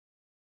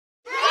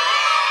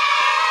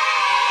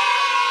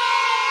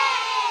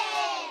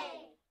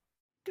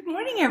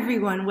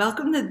everyone.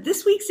 Welcome to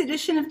this week's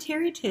edition of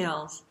Terri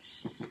Tales.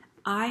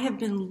 I have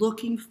been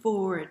looking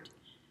forward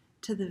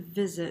to the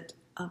visit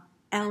of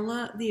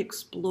Ella the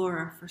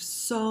Explorer for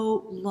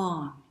so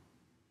long.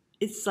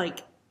 It's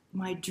like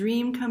my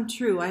dream come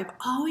true. I've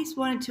always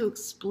wanted to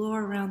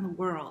explore around the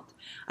world.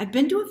 I've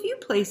been to a few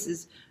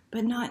places,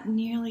 but not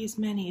nearly as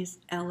many as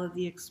Ella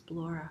the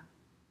Explorer.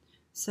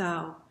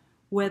 So,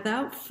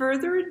 without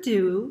further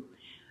ado,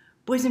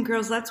 boys and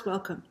girls, let's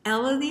welcome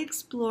Ella the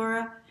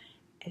Explorer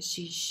as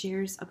she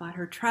shares about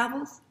her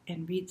travels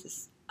and reads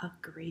us a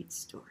great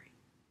story.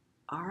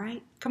 All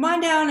right, come on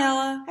down,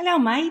 Ella. Hello,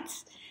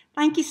 mates.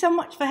 Thank you so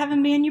much for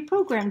having me on your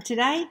program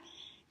today.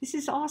 This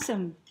is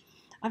awesome.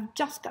 I've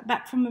just got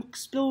back from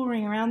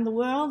exploring around the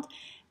world,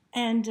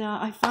 and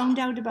I found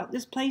out about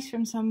this place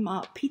from some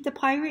Pete the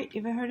Pirate.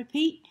 You ever heard of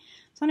Pete?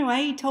 So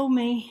anyway, he told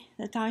me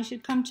that I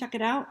should come check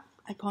it out.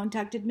 I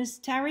contacted Miss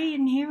Terri,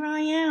 and here I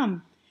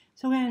am.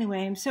 So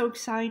anyway, I'm so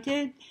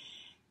excited.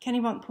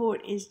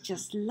 Kennebunkport is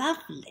just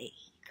lovely.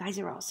 You guys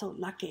are all so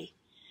lucky.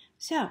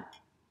 So,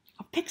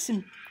 I'll pick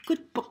some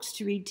good books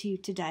to read to you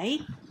today,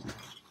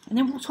 and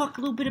then we'll talk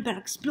a little bit about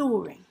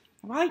exploring.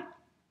 All right?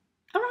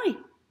 All right.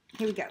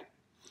 Here we go.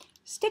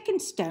 Stick and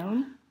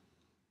Stone,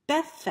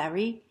 Beth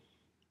Ferry,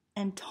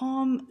 and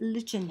Tom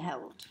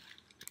Lichtenheld.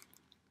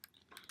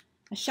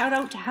 A shout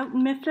out to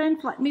Houghton Mifflin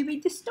for letting me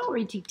read this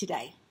story to you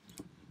today.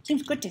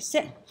 Seems good to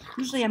sit.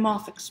 Usually I'm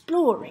off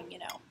exploring, you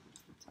know.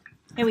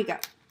 Here we go.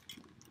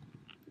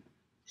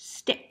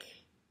 Stick,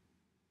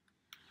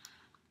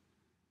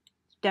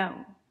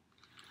 stone,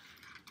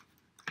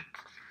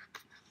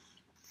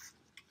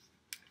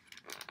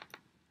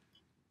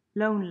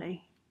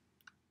 lonely,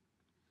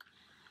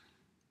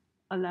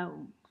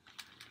 alone,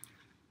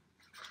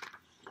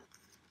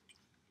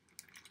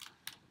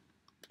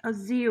 a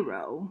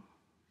 0,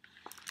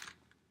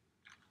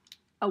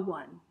 a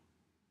 1.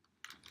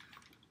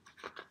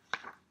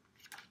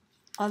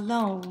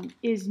 Alone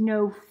is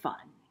no fun.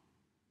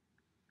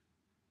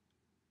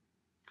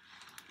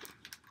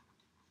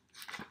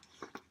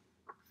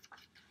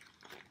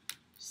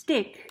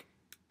 Stick,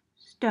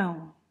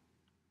 stone.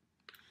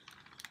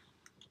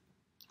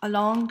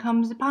 Along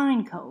comes a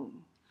pine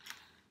cone.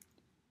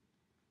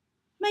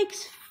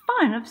 Makes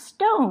fun of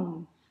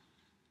stone.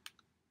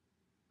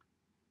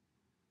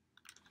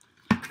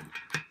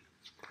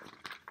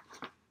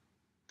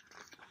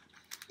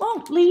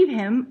 Won't leave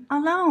him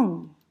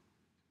alone.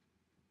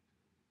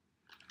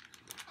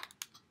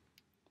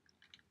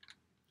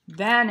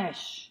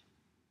 Vanish,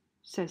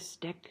 says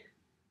Stick.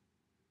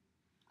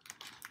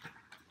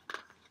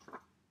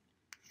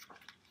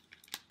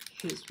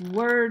 His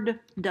word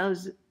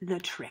does the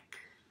trick.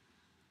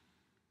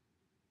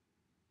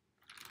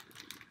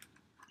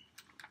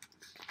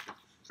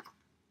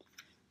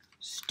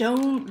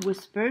 Stone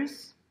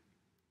whispers,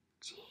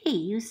 "Gee,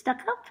 you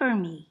stuck up for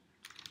me."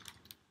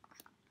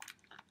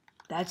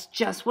 That's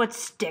just what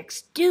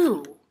sticks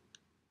do.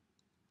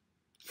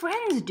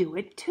 Friends do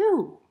it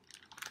too.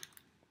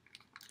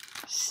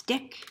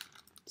 Stick,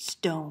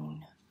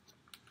 stone,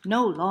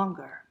 no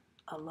longer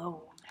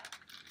alone.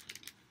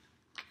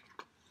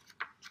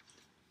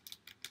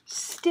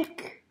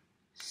 Stick,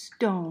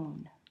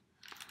 stone,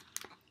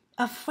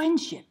 a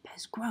friendship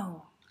has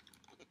grown.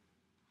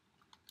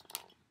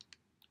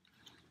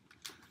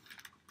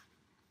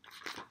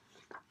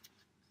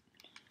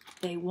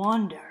 They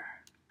wander,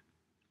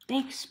 they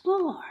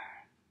explore,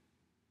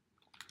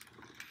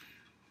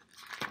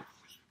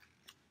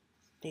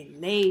 they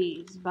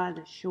laze by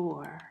the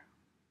shore.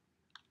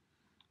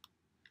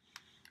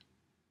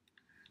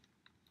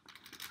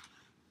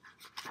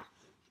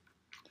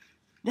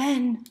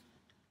 Then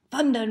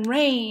thunder and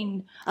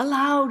rain, a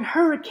loud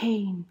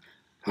hurricane.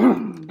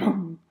 Boom,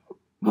 boom,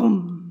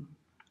 boom.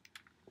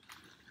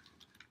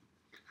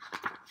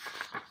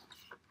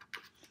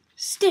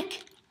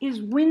 Stick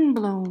is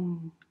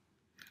windblown.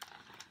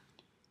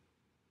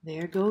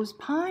 There goes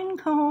pine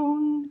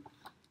cone.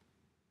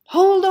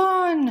 Hold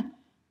on,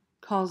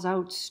 calls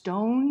out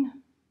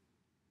Stone.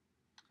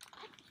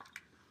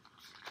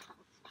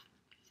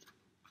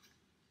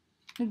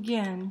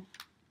 Again,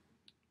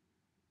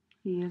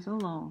 he is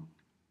alone.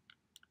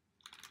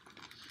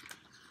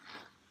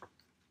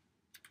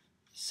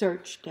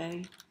 Search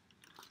day.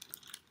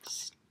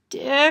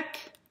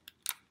 Stick,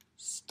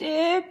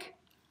 stick,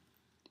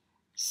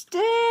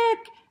 stick,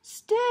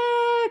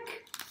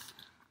 stick.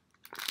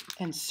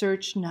 And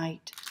search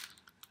night.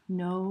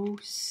 No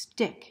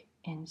stick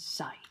in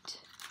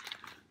sight.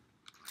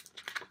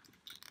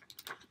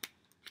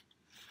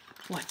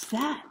 What's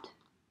that?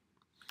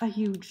 A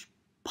huge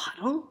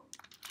puddle?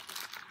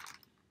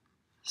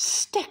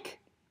 Stick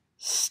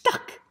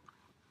stuck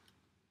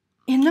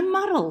in the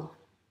muddle.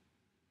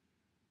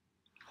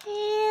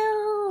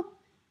 Help!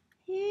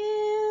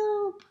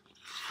 Help!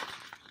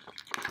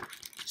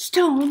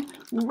 Stone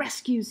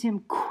rescues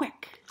him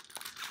quick.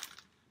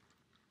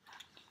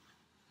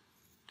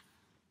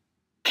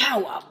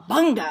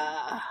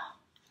 Cowabunga!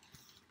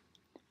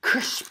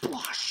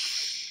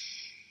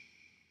 Kersplosh!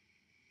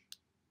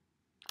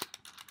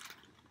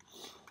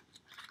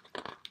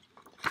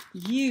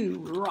 You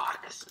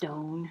rock,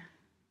 Stone,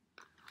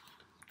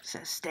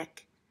 says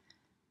Stick.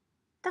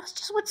 That's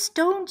just what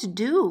stones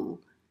do.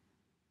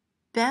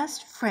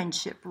 Best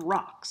friendship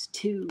rocks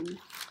too.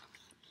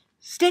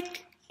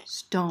 Stick,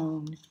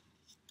 Stone,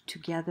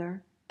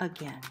 together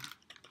again.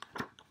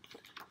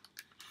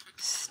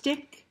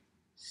 Stick,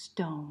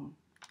 Stone,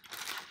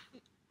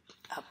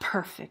 a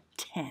perfect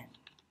 10.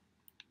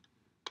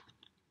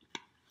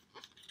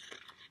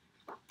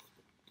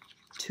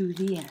 To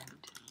the end.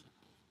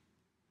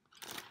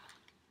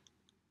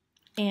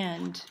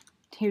 And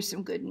here's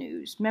some good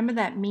news. Remember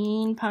that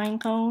mean pine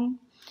cone?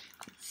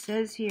 It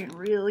says here in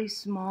really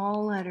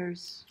small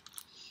letters,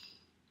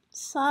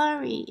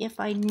 sorry if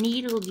I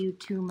needled you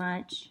too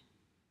much.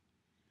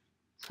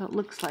 So it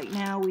looks like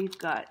now we've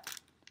got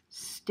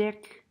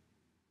Stick,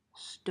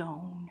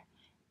 Stone,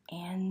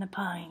 and the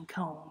pine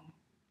cone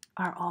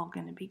are all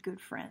going to be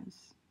good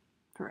friends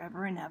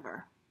forever and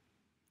ever.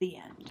 The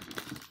end.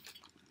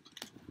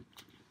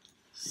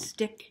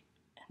 Stick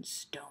and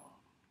Stone.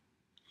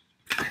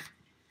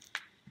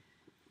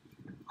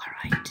 All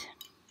right.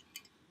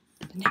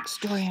 The next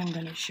story I'm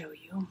going to show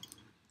you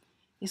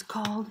is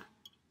called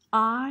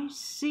I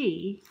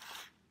See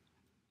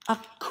a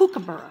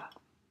Kookaburra.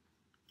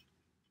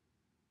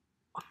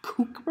 A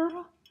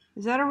kookaburra?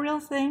 Is that a real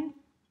thing?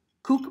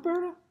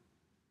 Kookaburra?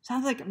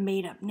 Sounds like a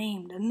made-up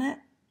name, doesn't it?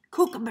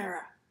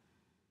 Kookaburra.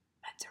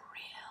 That's a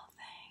real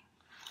thing.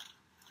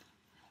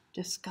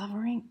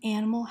 Discovering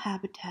animal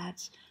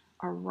habitats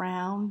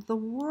around the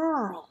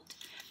world.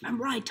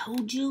 Remember I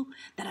told you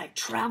that I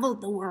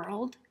traveled the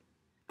world?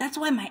 That's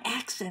why my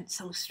accent's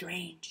so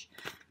strange.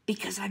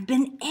 Because I've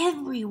been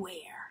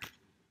everywhere.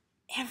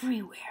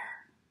 Everywhere.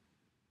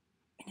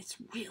 And it's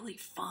really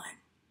fun.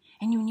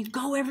 And when you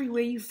go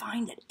everywhere, you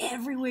find that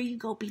everywhere you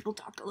go, people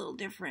talk a little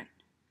different.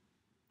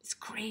 It's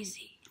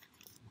crazy,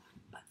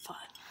 but fun.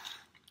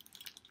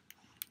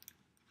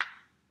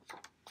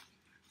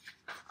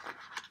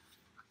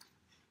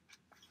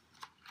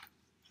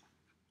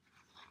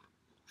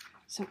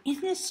 So in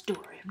this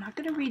story, I'm not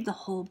going to read the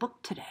whole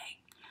book today,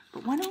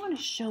 but what I want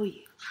to show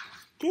you,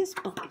 this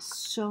book is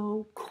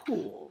so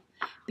cool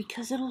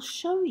because it'll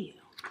show you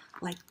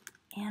like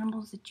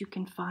animals that you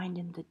can find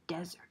in the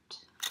desert.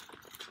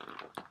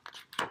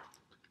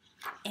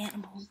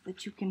 Animals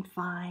that you can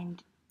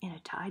find in a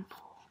tide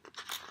pool.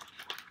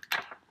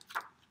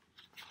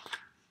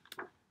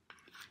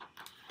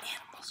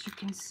 Animals you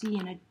can see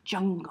in a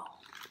jungle.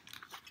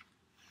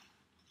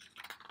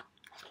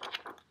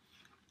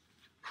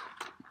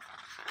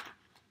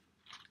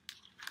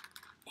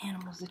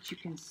 Animals that you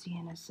can see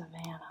in a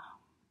savanna.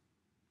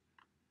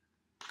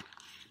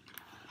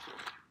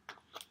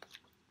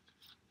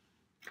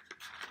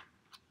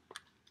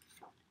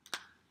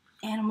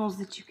 Animals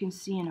that you can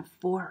see in a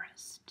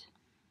forest.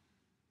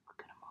 Look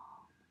at them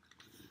all.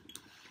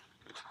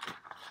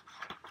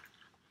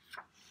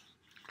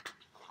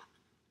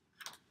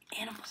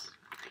 Animals,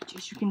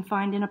 creatures you can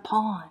find in a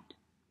pond.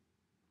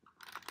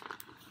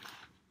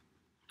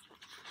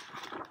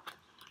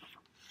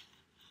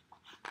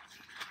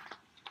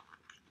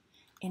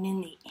 And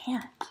in the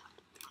end,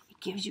 it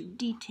gives you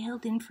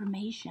detailed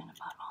information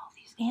about all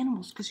these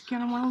animals because you're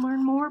going to want to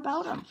learn more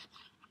about them.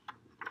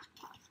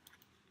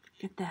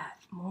 Look at that,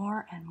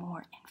 more and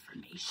more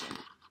information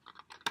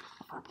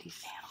about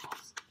these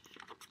animals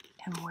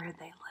and where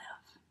they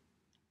live.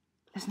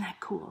 Isn't that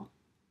cool?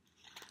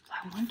 So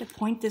I wanted to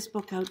point this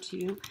book out to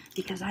you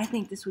because I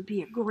think this would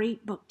be a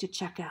great book to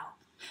check out.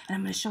 And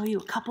I'm going to show you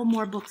a couple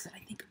more books that I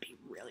think would be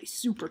really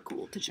super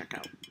cool to check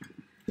out.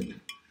 All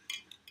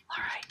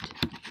right.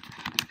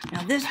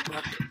 Now this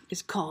book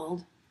is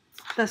called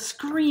The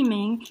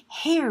Screaming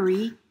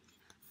Hairy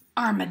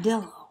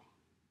Armadillo.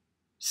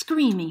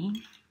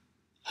 Screaming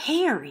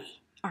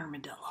Hairy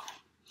Armadillo.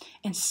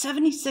 And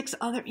 76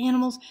 other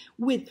animals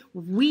with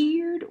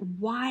weird,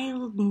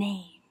 wild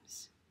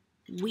names.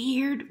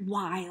 Weird,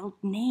 wild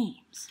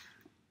names.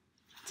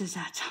 Does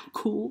that sound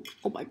cool?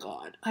 Oh my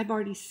God, I've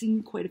already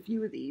seen quite a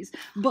few of these.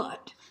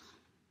 But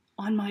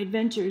on my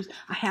adventures,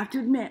 I have to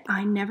admit,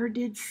 I never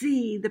did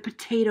see the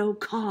potato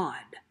cod.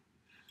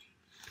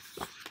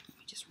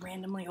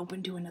 Randomly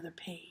open to another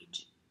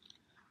page.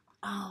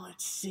 Oh,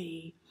 let's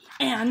see.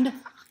 And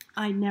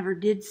I never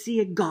did see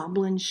a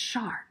goblin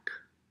shark.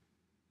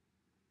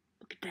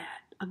 Look at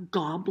that. A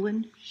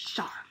goblin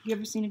shark. You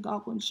ever seen a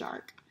goblin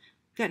shark?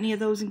 Got any of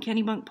those in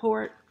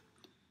Kennebunkport?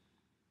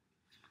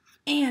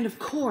 And of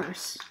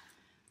course,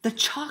 the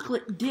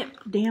chocolate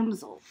dipped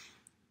damsel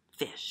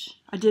fish.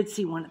 I did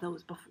see one of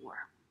those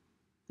before.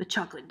 The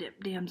chocolate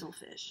dipped damsel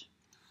fish.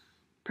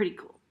 Pretty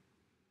cool.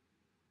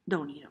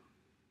 Don't eat them.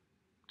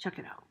 Check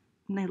it out.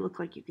 And they look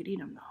like you could eat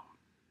them, though.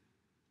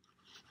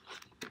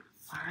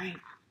 All right.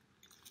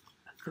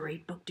 A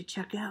great book to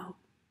check out.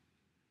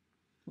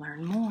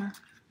 Learn more.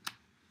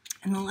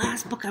 And the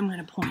last book I'm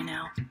going to point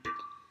out.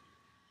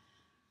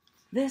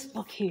 This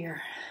book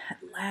here,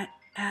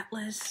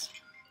 Atlas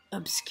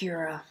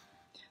Obscura.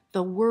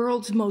 The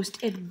world's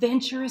most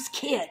adventurous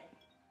kid.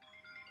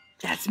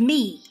 That's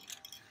me,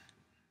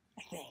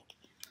 I think.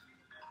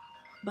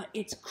 But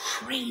it's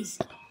crazy.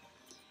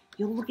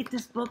 you'll look at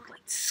this book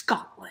like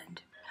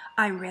Scotland.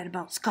 I read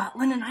about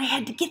Scotland and I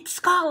had to get to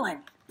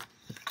Scotland.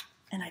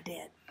 And I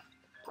did.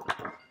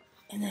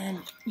 And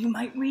then you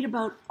might read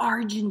about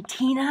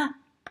Argentina,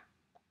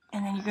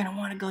 and then you're going to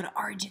want to go to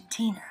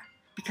Argentina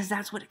because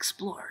that's what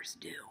explorers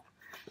do.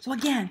 So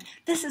again,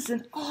 this is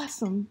an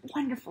awesome,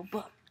 wonderful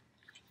book.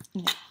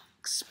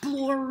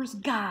 Explorer's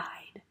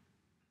Guide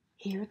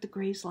here at the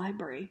Grace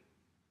Library.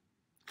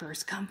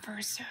 First come,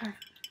 first serve.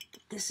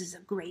 This is a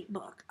great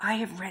book. I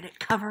have read it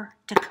cover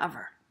to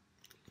cover,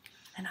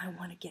 and I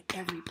want to get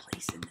every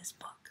place in this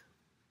book.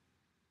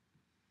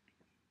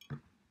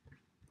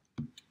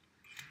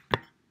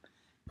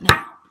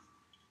 Now,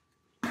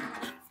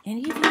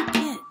 any of you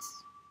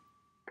kids,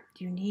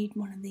 do you need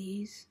one of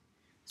these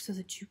so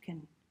that you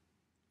can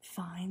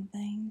find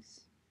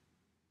things?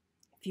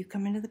 If you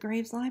come into the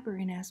Graves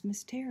Library and ask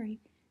Miss Terri,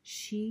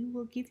 she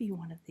will give you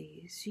one of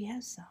these. She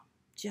has some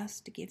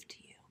just to give to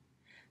you.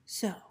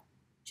 So,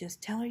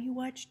 just tell her you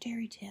watched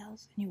Terri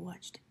Tales and you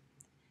watched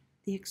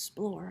The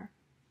Explorer,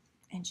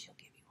 and she'll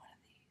give you one of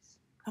these.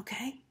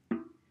 Okay?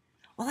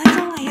 Well, that's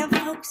all I have,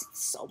 folks.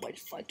 It's so much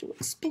fun to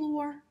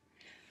explore.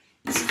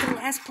 This is the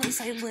last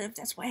place I lived.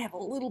 That's why I have a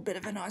little bit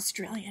of an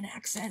Australian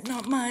accent.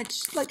 Not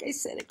much. Like I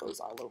said, it goes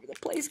all over the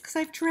place because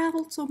I've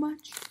traveled so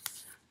much.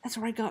 That's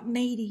where I got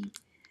matey.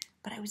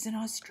 But I was in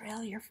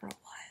Australia for a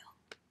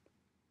while.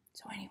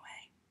 So anyway,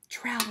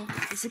 travel,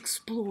 guys.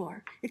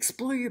 Explore.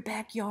 Explore your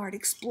backyard.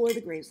 Explore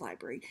the Graves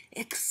Library.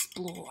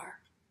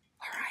 Explore.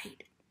 All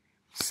right.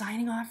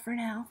 Signing off for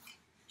now.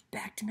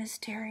 Back to Miss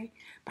Terri.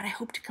 But I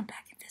hope to come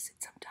back and visit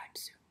sometime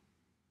soon.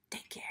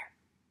 Take care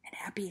and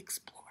happy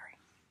exploring.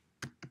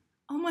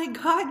 Oh my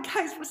God,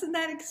 guys, wasn't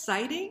that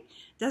exciting?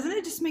 Doesn't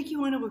it just make you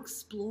want to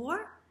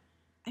explore?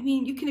 I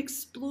mean, you can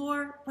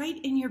explore right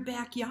in your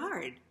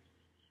backyard.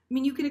 I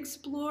mean, you can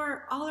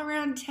explore all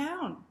around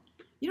town.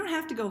 You don't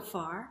have to go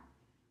far.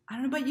 I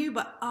don't know about you,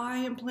 but I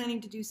am planning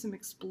to do some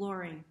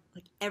exploring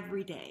like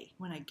every day.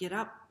 When I get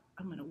up,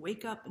 I'm going to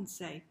wake up and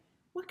say,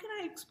 what can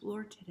I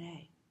explore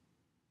today?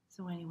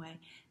 So anyway,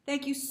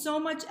 thank you so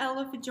much,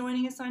 Ella, for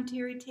joining us on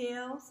Terri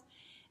Tales.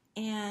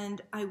 And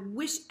I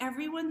wish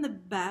everyone the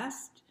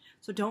best.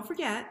 So don't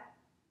forget,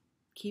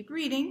 keep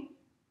reading,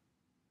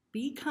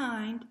 be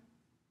kind,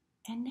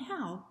 and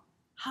now,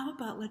 how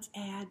about let's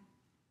add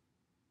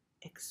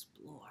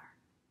explore,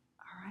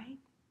 all right?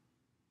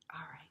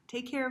 All right,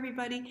 take care,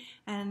 everybody,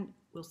 and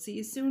we'll see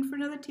you soon for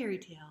another Terri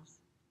Tales.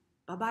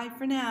 Bye-bye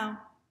for now.